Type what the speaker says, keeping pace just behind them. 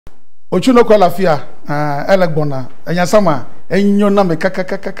Otwinoko lafia elegbona enyasama enyo na me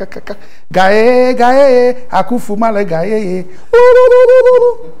kaka gae akufu male gae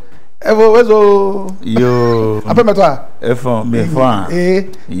evo wezo yo ape metwa efon me fon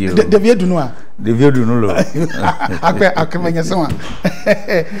yo devie dunu a devie dunu lo akpe enyasama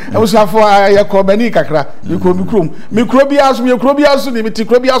ewusafo ayeko bani kakra mikro bi aso ni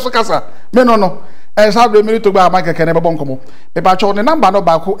mikro bi aso kasa me no Sabre minute to TOGBE AHABAN KEKE ne bebo nkomo. Pepa cho ne number no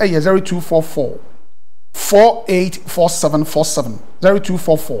baako 0244 484747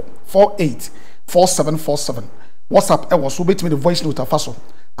 0244 484747. WhatsApp was so betimi the voice note afaso.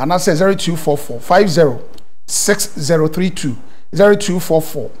 And I say 0244 506032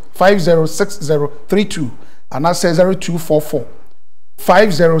 0244 506032 and I say 0244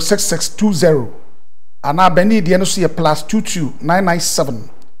 506620 and I beni the no see plus 22997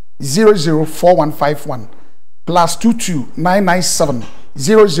 004151 plus 22997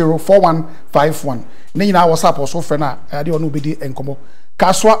 004151. Ne na WhatsApp also friend na ade onu bedi enkomo.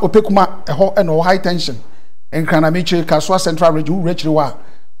 Kaswa opekuma eho eno high tension. Enkana meche Kaswa Central Region reachre wa.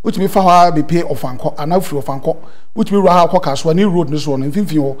 Utimi fa ha be pay ofanko anafri ofanko. Utimi ru ha akọ Kaswa ni road no so no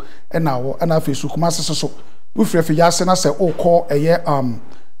mfimfin ho ena wo ena fesu kuma seso. Ufre fiyase na se okọ eye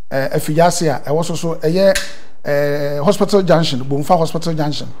afiyase a ewo so eye hospital junction Bomfa hospital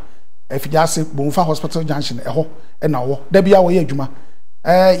junction efijase Bomfa hospital junction eho na wo da bia wo ye adwuma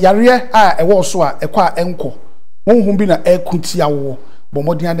yare a ewo so a ekwa enko honhum bi na ekutia wo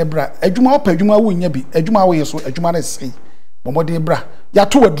bomodin ne bra adwuma opa adwuma wo nya bi adwuma wo ye so adwuma na sei bomodin bra ya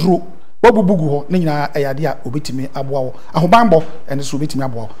to waduro wabubugu ho ne nyina eyade a obetimi aboa wo ahobanbo ene so obetimi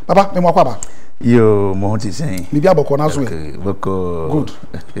aboa wo baba me mo akwa ba yo mo ti sen mi bia boko na so boko good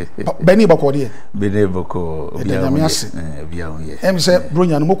beni boko de beni boko bia bia on ye em se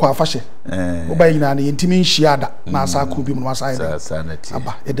bronya no mokwa afahye wo ba yina na yentimi nhia da na asa ko bi mu asa ida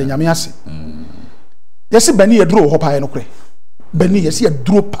aba edanyame ase yesi beni eduro ho pa no kure beni yesi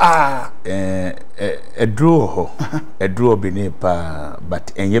eduro pa eduro ho eduro beni pa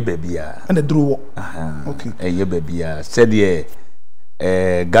but enye babia and eduro wo okay enye babia said ye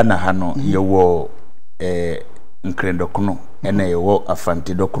Ghana hano yewo nkrendokono ena yewo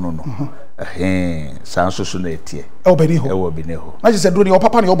afantidokono no sanso na etie beni ho ewo beni ho na je duro ni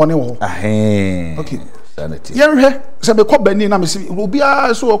opapa ni obone wo okay sanity yenhwe se be ko beni na mesi obi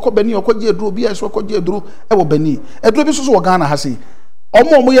a so ko beni okogye duro obi a so okogye duro ewo beni eduro bi so Ghana ha sei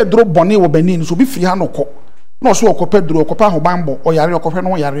omo ye duro bone wo beni so bi firi ha no ko na so okopa duro okopa ho bambo oyare okopa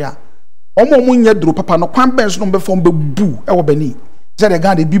no yare a omo nya duro papa no kwan ben so no be fom be bu ewo beni Zere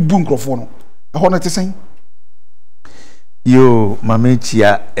Ghana bi bu nkrofo no ho na tesen yo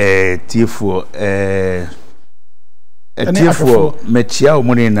mamechia tiefo tiefo mechia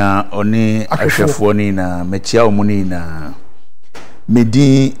omuni na oni ahwefo ni na mechia omuni na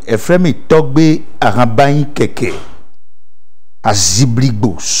medi efremi TOGBE AHABAN KEKE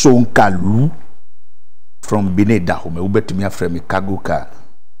azibrigbo sonkalu from Benin da home ubetumi afremi kagoka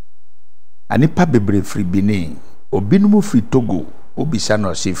anipa bebre free Benin obinumu free Togo obisa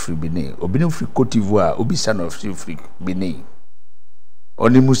no se free Benin obinu free Cote d'Ivoire obisa no se free Benin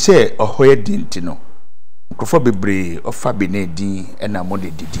onimu se ohoye dinti no nkofo bebre ofa Benin din ena mo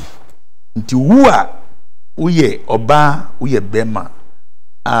de didi nti wu a uye oba uye bema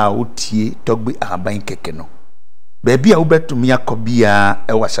a utie TOGBE AHABAN KEKE no bebi a ubetumi akobia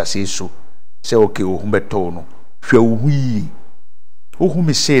ewasase so se okay o humbeto no hwe uhui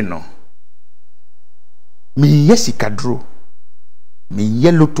ohumi se no mi yesi kadro mi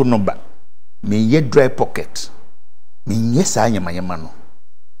ye loto number mi ye dry pocket mi ye sa anyama no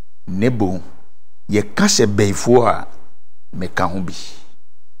nebo ye kase beifo a me ka ho bi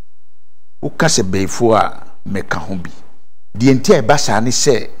o kase beifo a me ka ho bi die ntia e ba sa ne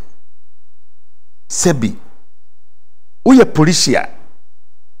se sebi o ye policia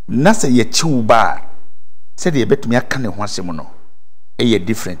na se ye chiuba se de betumi aka ne ho asem no e ye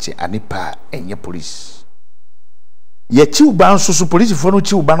different anipa enye police ye chiuba nsusu police fo no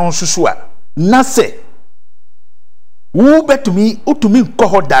chiuba no nsusu a na se wo betumi utumi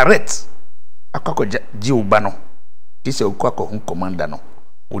nko direct akako jiuba no ti se ukako hun commander no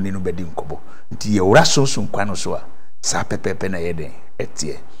oni no bedi nkobo nti ye wura so nkwa no so a sa pepepe na ye den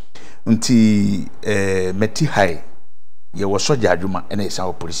etie nti meti high ye wo soja adwuma ena isa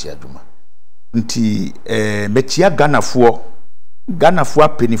wo police adwuma nti metia Ghana fo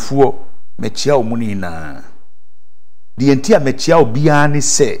apenifuo metia omuni na di entia metia obia ni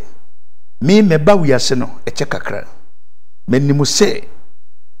se me meba wiase no eche kakra menimu se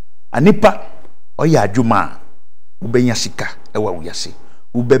anipa oya adwuma ubenya sika ewa wiase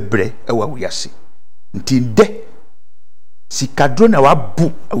ubebre ewa wiase nti de sikadro na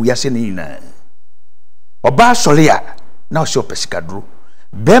wabu awiyase ne nyina oba sori a na o se opesikadro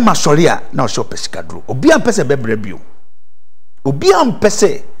be ma sori a na o se opesikadro obi ampese bebre bio obi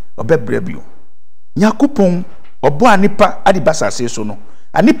ampese obebre bio Nyakopon obo anipa adibasa se so no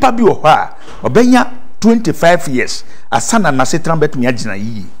anipa bi wo ho a obenya 25 years asana na setran betumi agina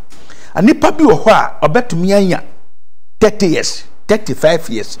yi anipa bi wo ho a obetumi anya 30 years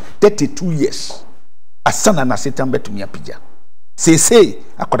 35 years 32 years asana na setran betumi apija say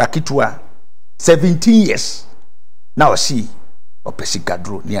akoda kitwa 17 years na o si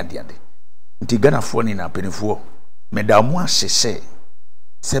opesigadro ni ade nti ganafo ni na penifo medamu asese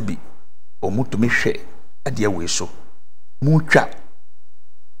sebi omutumi hwe ade awe so mutwa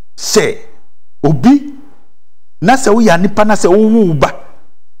se obi na se wo ya nipa na se wo ba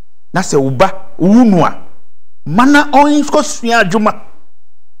na se wo ba wunua mana on ko sua adwuma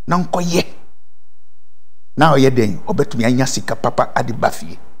na nkoye na oye den obetumi anya sika papa ade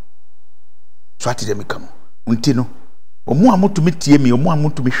bafie so ati dem kanu nti no omu amutumi tie mi omu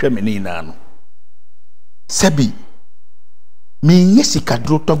amutumi hwe me ni na no sebi mi yesika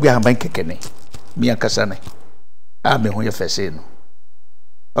dro togbe ahaban keke ne mi akasa ne a me ho ye fese no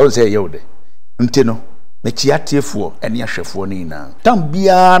o se ye ode nti no me chiatefo ene ahwefo ni na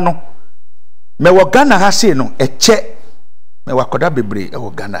tambia no me wo Ghana ha se no eche me wakoda bebre e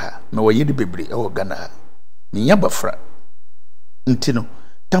wo Ghana ha me wo yedi bebre e wo Ghana ha ni nya bafra nti no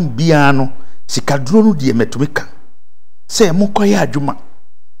tambia no sikadro no die metumika se mo koya adwuma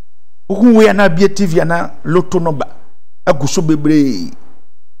ohu ya na bia TV na loto no ba aguso bebre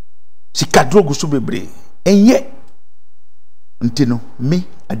sikadro guso bebre enye ntino me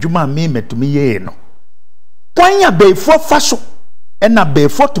adwuma me metumi ye no kwanya beifo faso ena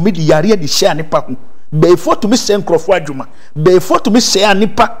beifo tumi di yare di hye anipa ho beifo tumi se nkrofo adwuma beifo tumi se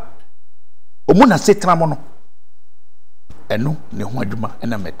anipa omu na setra mo no eno ne ho adwuma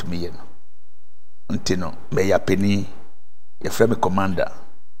ena metumi ye no ntino me ya peni ye frame commander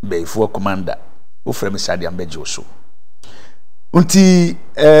beifo commander o frame sadi ambejo so unti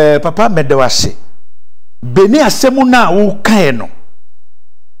papa medewase beni asemu na wo kan no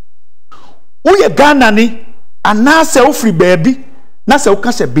wo ye Ghana ni anase wo free baabi na se wo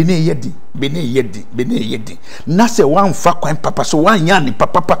ka se beni yedi na se wan fa kwan papa so wan ya ni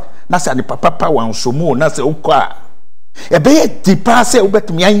papa na se ni papa wan so mu na se wo kwa e be ye di pa se wo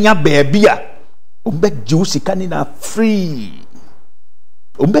betumi anya baabi a wo be jiusika ni na free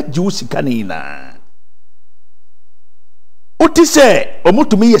wo be jiusika ni na Oti se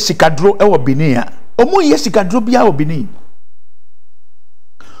omutumi yesikadro ewo Benin a omu yesikadro bia wo Benin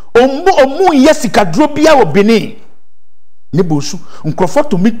omu yesikadro bia wo Benin ne bosu nkrofo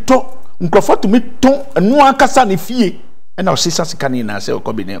to mito enu akasa ne fie na osisa sikani na se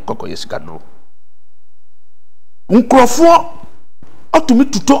okọ Benin kokọ yesikadro nkrofo otumi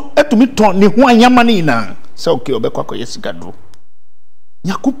tuto etumi ton ne ho anyama ne na se okay obekọ yesikadro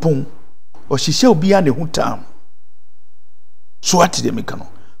Nyakopon ohihye obi a ne ho tam so ati de mekano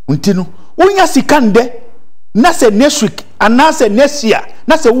ntino wonya sikande na se next week ana se next year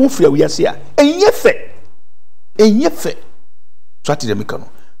na se wo fia wiase a enye fe so ati de mekano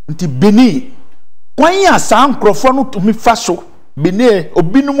nti Beni kwanya sa nkrofo no tumi faso Beni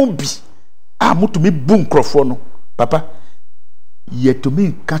obinum bi a mutumi bu nkrofo no papa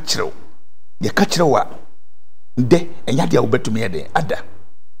yetumi ka kirew ye ka kirewa nde enya de obetumi ede ada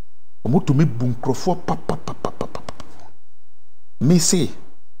omutumi bu nkrofo papa me say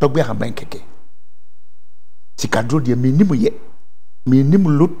TOGBE AHABAN KEKE sikadro de menimu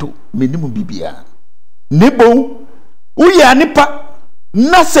loto menimu bibia nebo uye anipa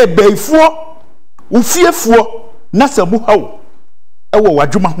na se beifo ufiefuo na se mu hawo ewo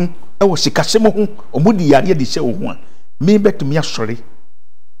wadwuma ho ewo sikasemo ho omudi yare de hye wo ho a me betumi asori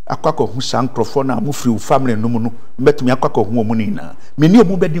akwakọ hu sankrofo na mu free family no mu no betumi akwakọ hu omu ni na meni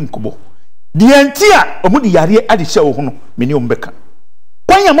omu bedi nkobo die ntia omudi yare ade hye wo ho no meni omu beka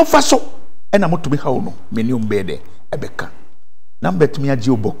kwanya mo faso ena motumi hawo no meni omu bede ebeka na betumi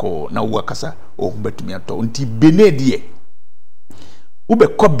agi oboko na wo akasa o betumi ato nti Benin die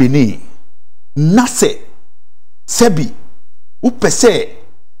ubekọ Benin na se sebi upese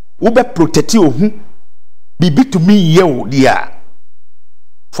ube protect ohu bibi tumi yewo dia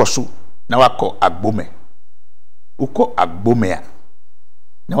fosu na wako agbome uko agbome a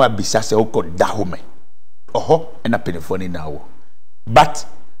na wabisa se uko dahome oho ena penifoni na wo but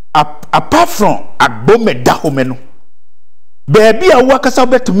apart from agbome dahome no baby a wakasa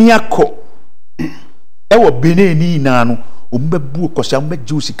betumi akọ ewo Benin ni na no ombebu kosa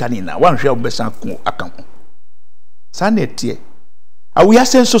mbeju sikani na wanhwe obesan ko aka ho sanetie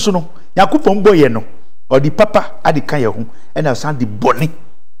awiase nsoso no Yakopon boye no odi papa adi kan ye ho ena san di boni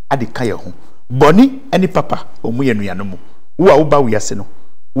adi kan ye ho boni eni papa omu ye nuya no mu wo a wo ba wo yase no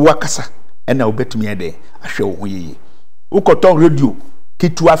wo akasa ena wo betumi ede ahwe wo ho yeye wo koton radio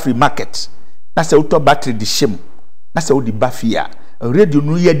kitu free market na se wo to battery di shem na se wo di bafia radio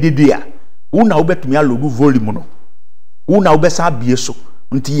no ye dede a wo na wo betumi alodu volume no wo na wo besa bie so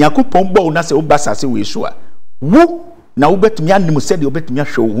nti yakopon bo na se wo basa se we so a wo na wo betumi anim se de wo betumi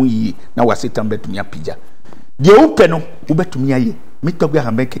ahwe wo ho yeye na wasetam betumi apija de wo pe no wo betumi aye TOGBE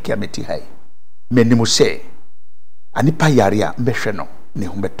AHABAN KEKE ameti hai menimo se anipa yare a mbehwe no ne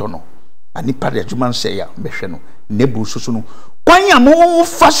ho beto no anipa de adwuma nse ya mbehwe no ne bu susu no kwan ya mo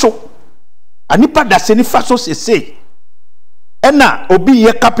faso anipa da se ni faso sese ena obi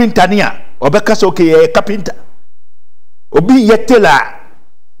ye carpenter ni a obeka se okay ye carpenter obi ye tailor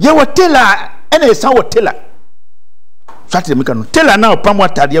ye wo tailor ena ye san wo tailor swati me kanu tailor na opam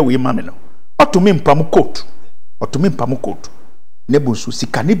atade we ma me no otumi mpam coat ne bu su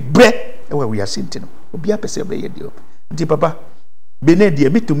sikani bre ewe we asenti no obi apese be ye dio nti papa bene die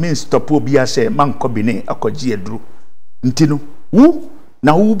mitumi stop obi ase manko bene akoji eduru nti no wu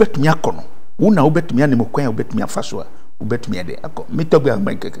na wu betumi akono wu na wu betumi anem kwan wu betumi afaso a wu betumi ede akọ TOGBE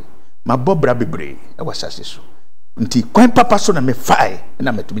AHABAN KEKE ma bobra bebre e wasase so nti kwan papa so na me fae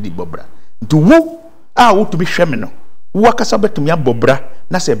na metumi di bobra nti wu a wu tumi hweme no wu akasa betumi abobra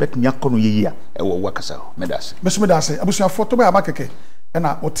na se betumi akono yeyi a e wo wakasa ho medase mesumedase abusuafo TOGBE AHABAN KEKE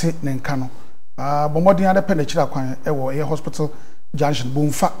ena ote ne nka no bomodin ade pe na kira kwan e wo ye hospital junction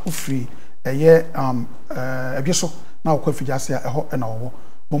bomfa ufri eye ebyeso na okwa fijase a eho ena wo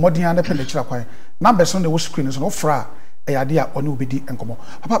bomodin ade pe na kira kwan number so na wo screen so no fra eyade a oni obedi enkomo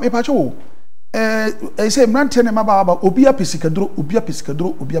papa me pa cho say mrante ne maba obi apesikaduro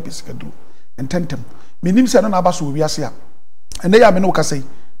ententem minim se no na aba so obi ase a ene ya me no kasai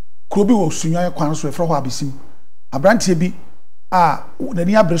krobi wo sunyan kwan so e fra ho abesim abrante bi a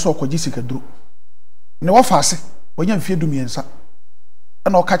nani abreso okoji sikaduro ne wo faase wonya mfie dumiensa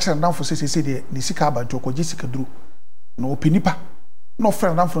ana o ka kire ndamfo sese de ne sika abanto okoji sikaduro no opinipa no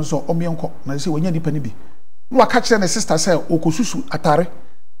friend ndamfo so omienko na se wonya nipa ni bi no wa ka kire ne sister say okosusu atare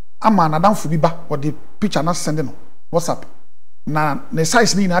ama na ndamfo bi ba o de picture na send no WhatsApp na ne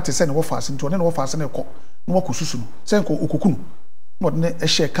size ni na te se ne wo faase nto ne wo faase ne ko no okosusu no se nko okokunu no de e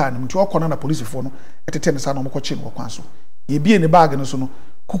share car ni nto okona na police fo no etete ne sa no mko chi no kwan so ye bie ne bag no so no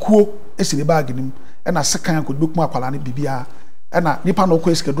kukuo esi ne bag nim e na sekan ko bekum akwala ne bibia e na nipa no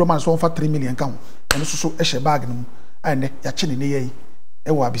ko esikaduro man so 3 million kan eno so e she bag nim a ne ya chi ne ye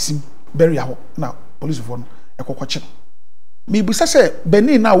e wa abesim bury aho na police fo no e kokkochi me bu se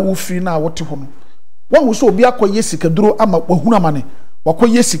beni na wo firi na wote ho no wo so obi akoye sikaduro ama wahunu amane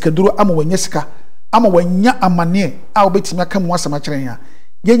wakoye sikaduro ama wanya sika ama wanya amane a obetimi aka mu asama kire ya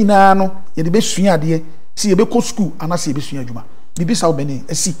ye nyina no ye de besua ade si ye be ko school anase ye besua adwuma bibi sa obeni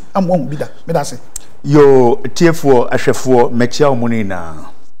esi amwo hu bida medase yo tiefo ahwefo mechia omuni na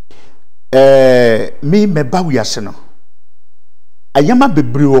mi meba wiase no ayama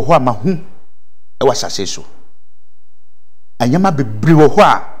bebre wo ho ama hu e wasase so ayama bebre wo ho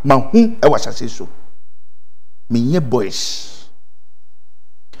a ma hu e wasase so menye boys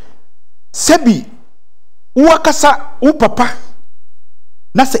sebi wakasa u papa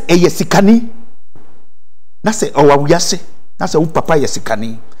na se eyesikani na se owawuyase na se u papa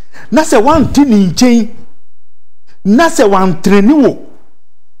yesikani na se wanti ni nchen na se wantreni wo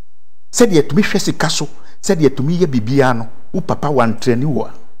se de tumi hwesika so se de tumi ye bibia no u papa wantreni wo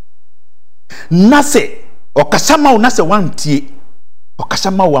na se okasama na se wantie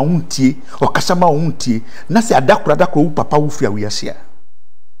okasama wa untie okasama wa untie na se adakura u papa wo fia wiase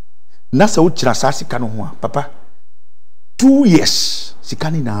na se wo kira sa sika no ho papa 2 years sika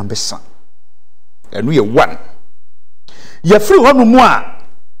ni na ambesa enu ye 1 ye free honu mu a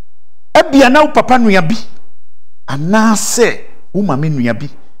ebia na wo papa nua bi anase wo mame nua bi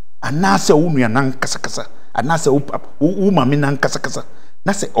anase wo nua nan kasakasa anase wo mame nan kasakasa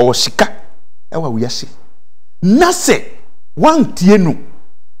na se o sika ewa wiase na se wan tie no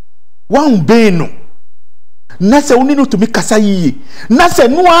wan be no na se woni no tumi kasa yiye na se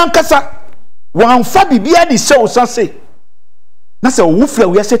no an kasa wan fa bibia di se o sanse na se wo fira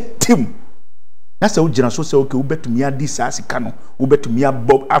wiase tim na se wo gina so se okay wo betumi adi sa sika no wo betumi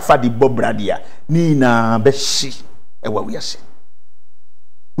abob afa di bobradia ni na be hyi ewa wiase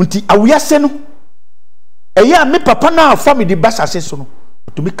nti awiase no eya me papa na family di basase so no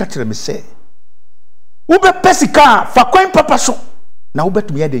tumi ka kire me se wo be pesika fa kwan papa so na wo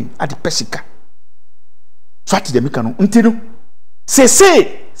betumi adi pesika swati de mika no nti no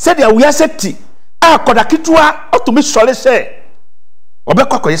se de awiase ti akoda kitua otumi sole se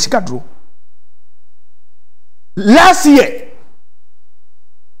obekwa koye sika duro last year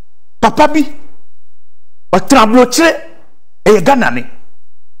papa bi otramblochire e Ghana ne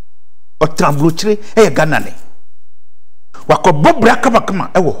otramblochire e Ghana ne wakobɔ bra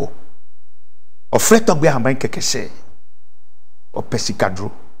kama e wo ho ofre TOGBE AHABAN KEKE se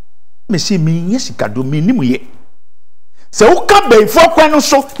opesikadro mesi mi nye sikadro mi nimu ye se uka beifo kwan no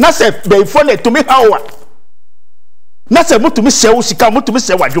so na se beifo na tumi hawa na se mutumi se wo sika mutumi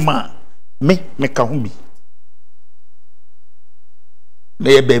se wadwuma me ka ho bi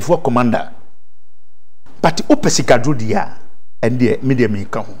me beifo commander but opesikadro dia ende me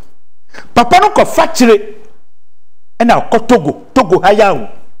ka ho papa no ko fakire ena ko Togo hayawo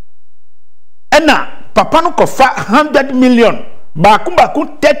ena papa no ko fa 100 million baku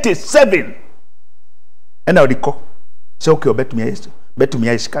 37 ena odiko so okay betumi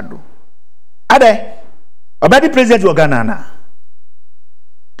ya iskado ade obedi president wa Ghana na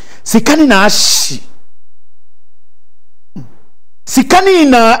sikani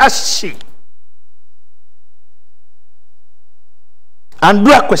na ashi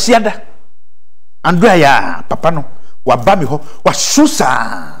andua kwesiada andua ya papa no waba mi ho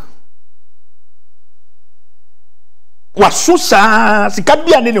wasusa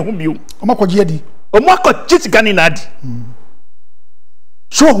sikabia ne ho bio omakɔgye adi omakɔgye sikani na adi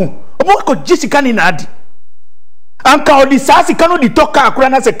so omakɔgye sikani na adi anka odi saa sikano di toka akura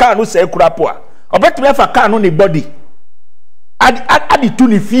na se kaa no se kura po a obetumi afa kaa no ne body adi tu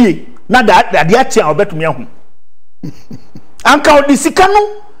ni fie na da ade atia obetumi ahu anka odi sikano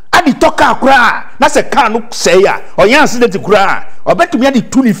adi toka akura na se kaa no se ya oyan accident kura obetumi adi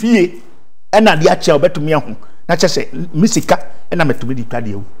tu ni fie na ade atia obetumi ahu na chese misika na metumi di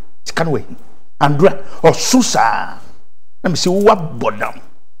pade ewu sika no we andra osusa na me se wa bodam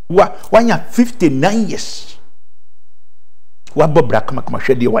wanya 59 years wa bobra kama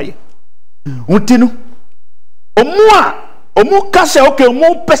hwede waye untinu omu kase okay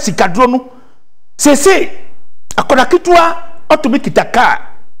omu pesikadro no sese akoda kitua otumi kitaka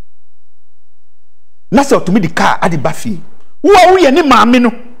na se otumi di ka adi bafie wo ye ni maame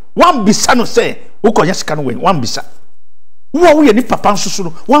no wan bisa no se wo konya sika no we wan bisa wo ye ni papa nsusu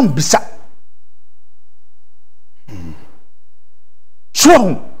no wan bisa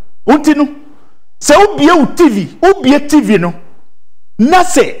so untinu se ubie u TV no na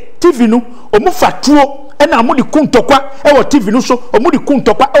se TV no omu fatuo ena amudi kuntokwa ewo TV no so omudi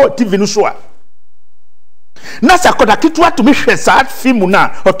kuntokwa ewo TV no so a na se akoda kitu atumi hwe saa film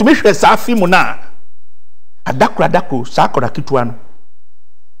na otumi hwe saa film na adakro saa akoda kitu ano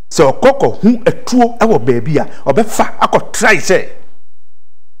se okoko hu etuo ewo baabi a obefa akotry se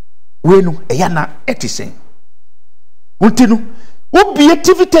we no eya na etisen untinu ubie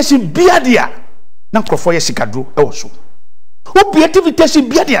TV station biadia na nkrofo ye sikadro ewo so ubie TV station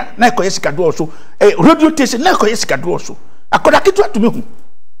biadia na ekoye sikadro so radio station na ekoye sikadro so akoda kitu atumi hu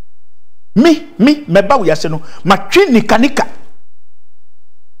mi meba wo yase no matwe nikanika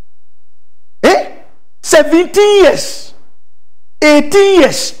 17 years 18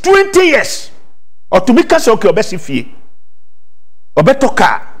 years 20 years otumi ka so ke obesi fie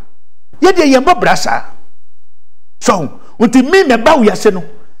obetoka ye de yembo brasa so unti mi meba wo yase no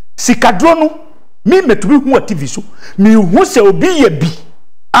sikadro no mi metumi hu a TV so mi hu se obi ye bi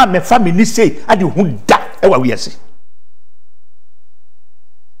a me family say ade hu da e wa wo yase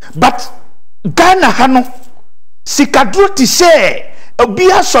but Ghana hano sikadro ti se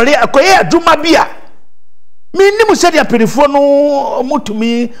obi asore akoye aduma bia mi nimu se dia perifo no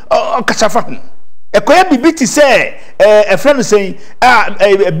mutumi kasafa hu ekoye bibi ti se e friend say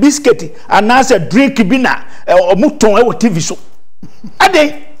biscuit anase drink bi na omuton e wo TV so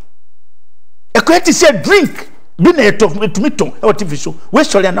ade ekoye ti se drink bi na etumi ton e wo TV so we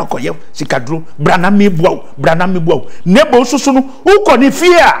sori na akoye sikadro brana mi buaw nebo susu no uko ni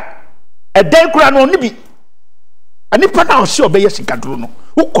fia edan kura no ni bi anipa na o se obeye sikadro no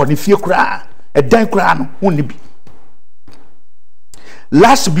uko ni fie kura edan kura no woni bi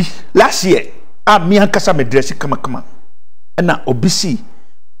last year a mi ankasa me dress kama na obisi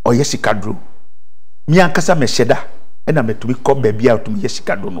oye sikadro mi ankasa me sheda na metumi ko baabi a otumi ye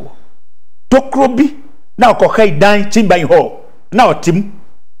sikadro no tokro bi na okokai dan timban ho na otim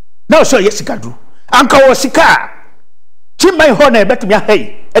na o so ye sikadro anka wo sika timban ho na ebetumi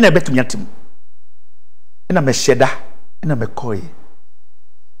ahai na ebetumi atim na me sheda na me koye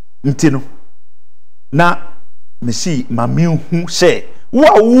ntino na mesi mami hu se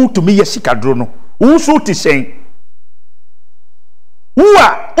wo tumi ye sikadro no wo so ti sen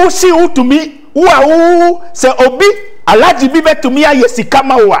wo si utumi wo se obi alaji bi betumi aye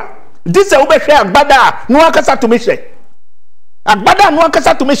sikama wa dise wo be hwe agbada no akasa tumi hwe agbada no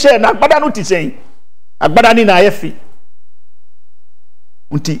akasa tumi hwe na agbada no ti sen agbada ni na ayefi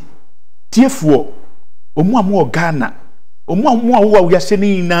nti tiefuo omu amu Ghana omu amu wa wiase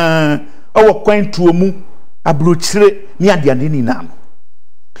ni na owo kwantuo mu abrochire ni adiane ni na no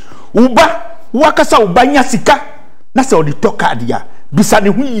uba wakasa uba nya sika na se odi toka adia bisa ne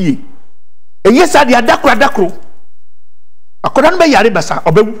hu yie eyesa dia dakro akoda no be yare basa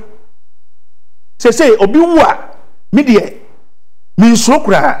obewu se obi wu a me de mi nso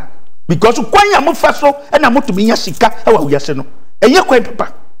kura because kwanya mo fa so na motumi nya sika e wa wiase no eye kwan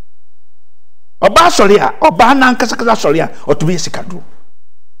papa oba sori a oba na nkasa sori a otumi sika duro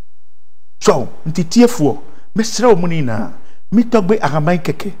so nti tiefuo mesre o muni na mi togbe ahaban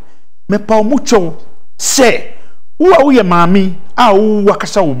keke me pa o mu chow se wo ye maami a wo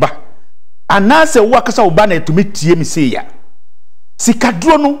wakasa wo ba anase wo wakasa wo ba na etumi tie mi se ya sika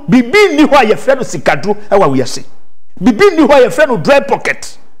duro no bibi ni ho a ye fre no sika duro e wa wiase bibi ni ho a ye fre no dry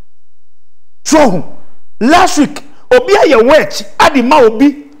pocket so last week obi a ye work adi ma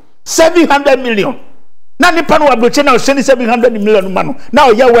obi 700 million na nipa no abroche na o send 700 million ma no na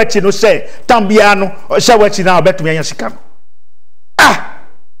o ye work no say tambia no o say work na obetumi anya sika no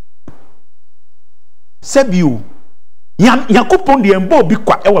sebiu yakopon de embo obi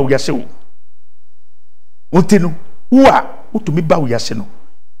kwa ewa wiase wo ontinu wa utumi ba wiase no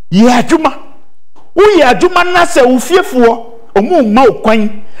ye adwuma wo ye adwuma na se wo fiefuo omu ma okwan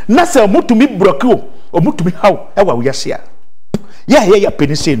na se omutumi brokio omutumi haw ewa wiase a ya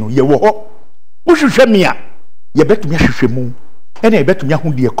penise no ye wo ho wo hwehwe me a ye betumi ahwehwe mu ena ye betumi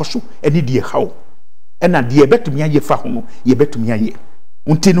ahode ekoso eni de haw ena de ye betumi aye fa ho no ye betumi aye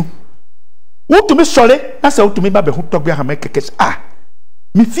ontinu utumi sole na se utumi ba be ho togbe ahaban keke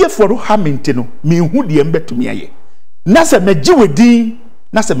mi fiefo ro ha mente no mi hu de mbetumi aye na se meji wedi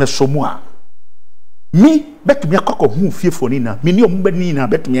na se mesomu a mi betumi akoko hu fiefo ni na mi ni omba ni na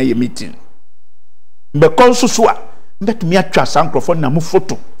betumi aye meeting mbe konsusu a betumi atwa sankrofo na mu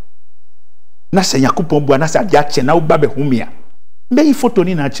foto na se yakopon bua na se ade ache na uba be hu mi a mbe yi foto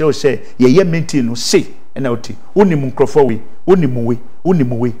ni na ache o se ye meeting no se na oti onim nkrofo we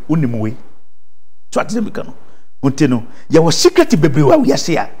onimwe so atze bikano onteno ya wo secret bebre wa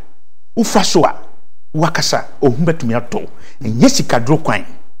wiase a ufa so a wakasa ohun betumi ato enye sika dro kwan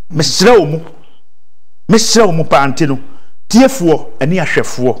mesra omu pa anteno tiefuo eni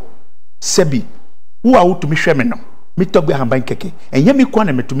ahwefo sebi wo a wotumi hweme no mitogbe ahaban keke enye mi kwa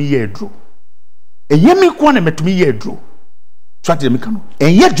na metumi ye adro so atze bikano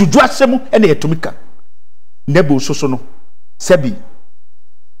enye juju asemu ena yetumika nebo soso no sebi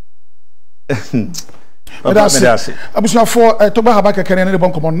Medasi abusia for TOGBE AHABAN KEKE ne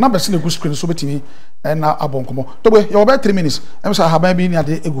bon komo na bese le go screen so betimi na abon komo TOGBE you about 3 minutes em say ahaban bi ni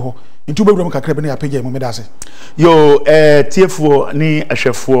ade egu ho ntu bewura mu kakra bi na apage mu medasi yo tiefuo ni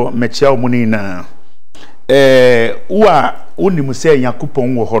ahwefo mechia omuni na wa onimu se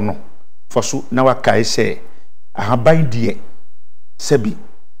yakopon wo ho no foso na wakae se ahaban die sebi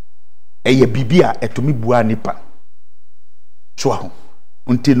eye bibia etumi bua nipa so aho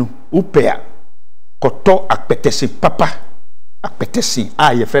ntinu upea koto akpetesi papa akpetesi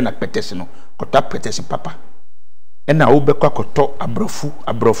ye friend akpetesi no koto akpetesi papa ena obekwa koto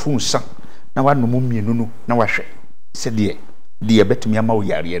abrofu nsa na wanomu mienu no na wahwe se de betumi ama wo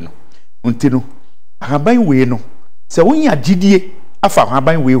yare no ntinu ahaban we no se wonya gidie afa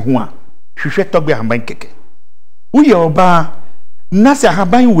ahaban we hu a hwehwe TOGBE AHABAN KEKE uye oba na se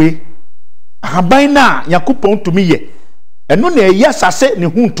ahaban na yakopon tumi ye eno na eya sase ne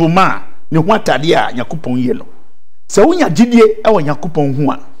hu ntoma ne hu atade a yakopon ye no se wonya gidie e wo yakopon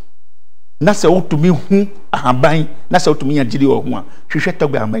hu a na se wotumi hu ahaban na se wotumi nya gidie wo hu a hwehwe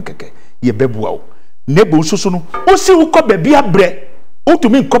TOGBE AHABAN KEKE ye bebua wo nebo soso no osi ukọ bebi abre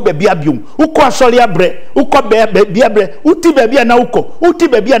utumi nkọ bebi abiom ukọ asori abre ukọ bebi abre uti bebi na ukọ uti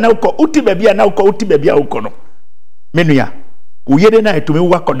bebi na ukọ uti bebi na ukọ uti bebi ukọ no menua uyede na etumi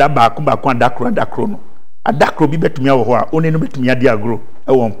wakoda baako adakro no adakro bi betumi awo ho a one no betumi ade agro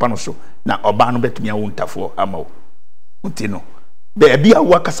e wo mpa no so na oba no betumi awo ntafo ama wo ntino bebi a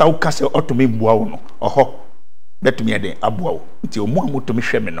wakasa ukase otumi mboa wo no oho betumi ade aboa wo nti omu amotumi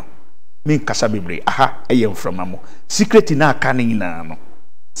hweme no min kasa bebre aha eye mframamo secret na aka ne nyina no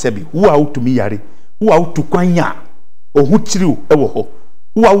sebi wo a utumi yare wo a utu kwanya ohu tiriw e wo ho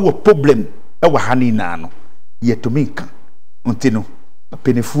wo a wo problem e wo ha ne na no yetumi nka ntino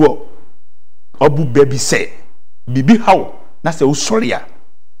penefuo obu baby say bibi haw na se usori a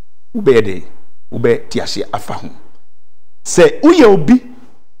ube tiase afa ho se uye obi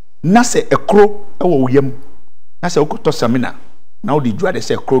na se ekro ewo uyem na se ukoto samina na odi dwade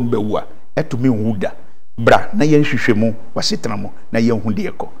se ekro nbe wu a etumi nwuda bra na yen hwehwemu wasetena mo na yen hu de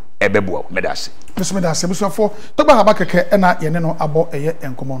ekọ ebebo medase medase busuafo togba haba keke na ye ne no abo eye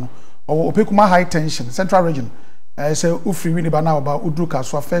enkomo no owo opekuma high tension central region say ufri winiba na oba udru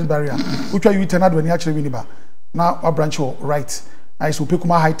kaswa first barrier utwa you tenado ani akire winiba na wa branch right na say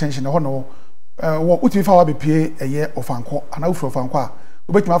opekuma high tension ho no wo utimi fa wa bepie eye ofanko ana ufri ofanko a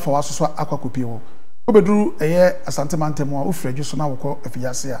obetuma fa wa soso akwakopie wo obeduru eye asante mantem a ufri adwo so na wokọ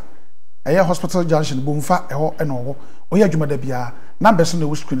afiyase a eye hospital junction bomfa eho eno wo oya adwumada bia number so na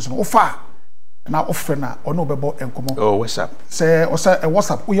wo screen so ofa na ofre na ono bebo enkomo oh WhatsApp say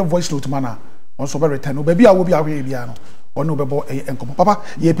WhatsApp wo voice note mana on so be return no baby a wo bia we bia no ono bebo enkomo papa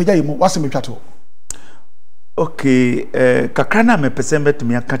ye pagya yemu wasem twato okay kakra na me person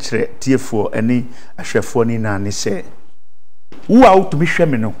betumi aka kire tiefo eni ahwefo ni na ne se wo a utumi hwe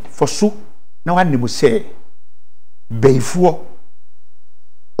me no foso na wanim se beifo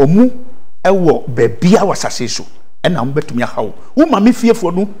omu ewo bebia wasase so ena mo betumi ahawo wo mame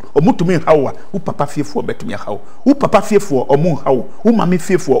fiefo no omutumi hawo a wo papa fiefo betumi ahawo wo papa fiefo omu hawo wo mame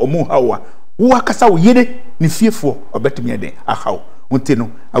fiefo omu hawo a wo akasa wo yere ni fiefo obetumi eden ahawo nti no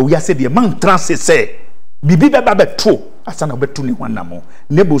awuya se de man transe se bibi baba beto asana obetu ni hwanamo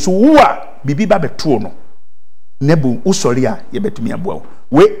nebo so wo a bibi baba beto no nebo usori a ye betumi aboa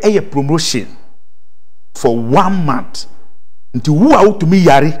we eye promotion for 1 month nti wo a utumi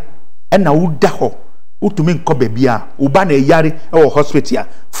yare ena wo da ho utumi nko bebia uba na yare e hospital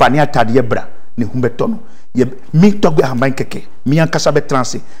fani atade bra ne humbeto no ye mi TOGBE AHABAN KEKE mi ankasa be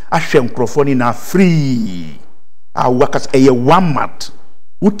transe ahwe nkrofo na free a wakas eye 1 month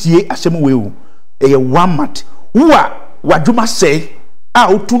utie asem wewu eye 1 month wo a wadwuma se a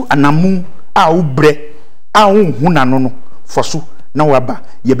utu anamu a ubre a hunna no foso na waba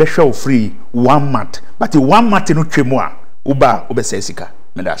ye be hwe free 1 month but 1 month no twemu a uba obesa sika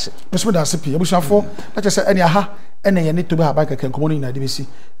medase medase pi abushafo na chese ene aha ene ye ne TOGBE AHABAN KEKE nkomo no nyina de besi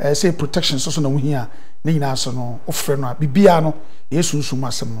say protection so na wuhia ne nyina so no ofre no bibia no yesunsun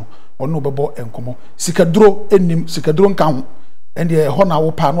asem no ono bebo enkomo sikaduro enim sikaduro nka ho ende ho na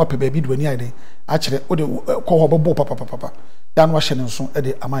wo pa no pa baabi duani ayde a kire o de ko ho bebo papa ya no ahye ne nso e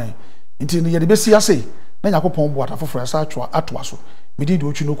de aman nti ne ye de besi ase na yakopon bo atafofo asa atwa atwa so medi de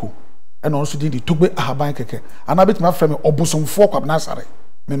Otwinoko ena onso di TOGBE AHABAN KEKE ana betima frame obosomfo kwabna sare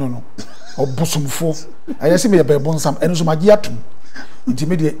me no obosomfo ayese me ye bebo nsam eno so magi atum nti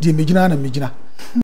me de megina na megina